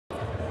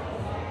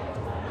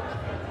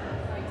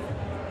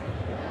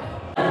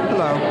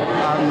Hello,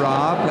 I'm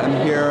Rob.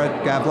 I'm here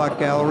at Gavlak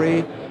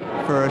Gallery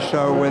for a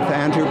show with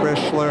Andrew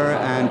Brischler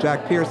and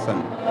Jack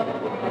Pierson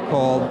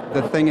called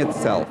The Thing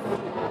Itself.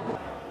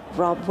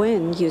 Rob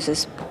Wynne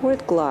uses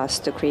poured glass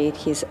to create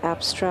his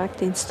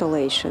abstract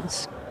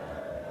installations.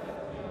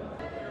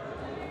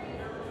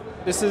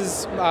 This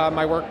is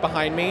my work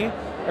behind me.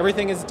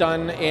 Everything is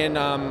done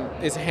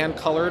is hand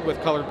colored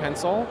with colored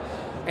pencil.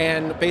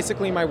 And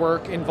basically my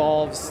work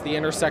involves the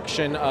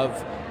intersection of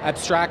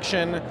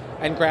abstraction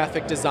and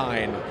graphic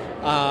design.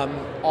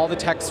 All the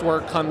text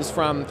work comes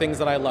from things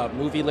that I love: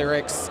 movie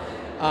lyrics,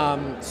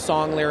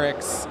 song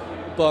lyrics,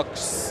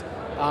 books,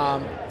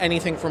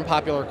 anything from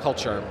popular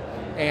culture.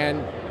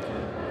 And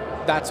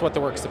that's what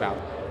the work's about.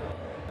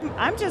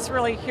 I'm just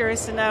really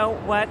curious to know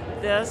what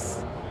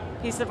this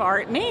piece of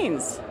art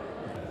means.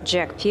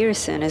 Jack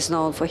Pierson is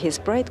known for his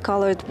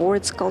bright-colored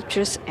board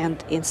sculptures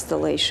and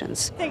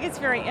installations. I think it's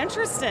very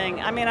interesting.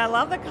 I mean, I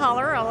love the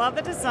color, I love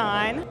the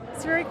design.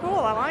 It's very cool,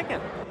 I like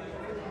it.